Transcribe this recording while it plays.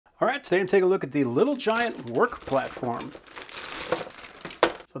All right, today I'm taking a look at the Little Giant work platform.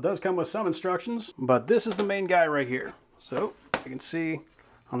 So it does come with some instructions, but this is the main guy right here. So you can see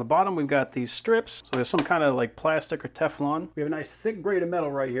on the bottom we've got these strips. So there's some kind of like plastic or Teflon. We have a nice thick grade of metal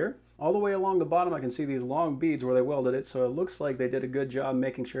right here. All the way along the bottom I can see these long beads where they welded it, so it looks like they did a good job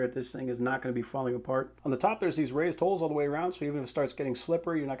making sure that this thing is not going to be falling apart. On the top there's these raised holes all the way around, so even if it starts getting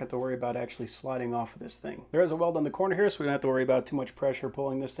slippery, you're not going to have to worry about actually sliding off of this thing. There is a weld on the corner here, so we don't have to worry about too much pressure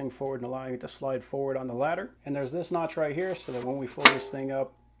pulling this thing forward and allowing it to slide forward on the ladder. And there's this notch right here, so that when we fold this thing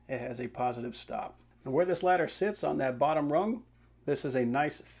up, it has a positive stop. And where this ladder sits on that bottom rung, this is a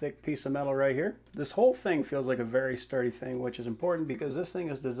nice thick piece of metal right here. This whole thing feels like a very sturdy thing, which is important because this thing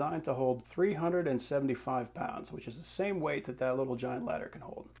is designed to hold 375 pounds, which is the same weight that that Little Giant ladder can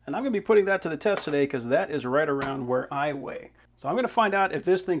hold. And I'm going to be putting that to the test today because that is right around where I weigh. So I'm going to find out if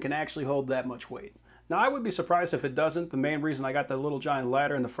this thing can actually hold that much weight. Now, I would be surprised if it doesn't. The main reason I got the Little Giant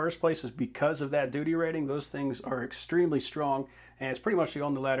ladder in the first place is because of that duty rating. Those things are extremely strong, and it's pretty much the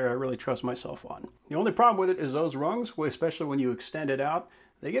only ladder I really trust myself on. The only problem with it is those rungs, especially when you extend it out,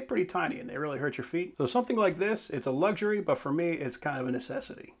 they get pretty tiny and they really hurt your feet. So something like this, it's a luxury, but for me, it's kind of a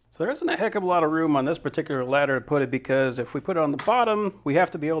necessity. So there isn't a heck of a lot of room on this particular ladder to put it because if we put it on the bottom, we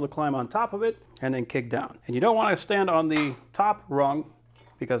have to be able to climb on top of it and then kick down. And you don't want to stand on the top rung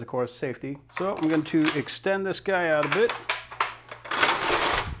because, of course, safety. So I'm going to extend this guy out a bit.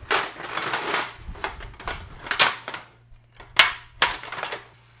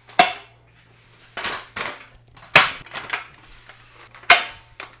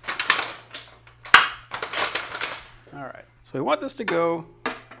 All right, so we want this to go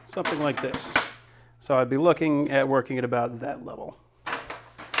something like this. So I'd be looking at working at about that level.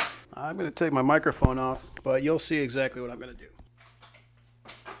 I'm going to take my microphone off, but you'll see exactly what I'm going to do.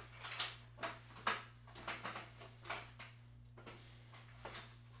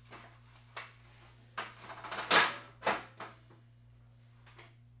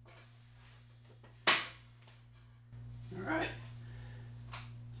 All right,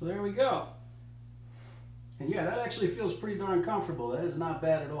 so there we go. And yeah, that actually feels pretty darn comfortable. That is not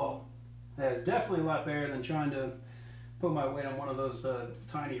bad at all. That is definitely a lot better than trying to put my weight on one of those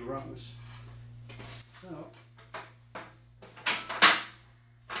tiny rungs. So,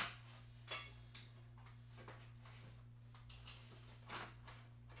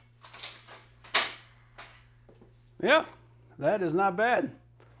 yeah, that is not bad.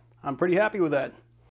 I'm pretty happy with that.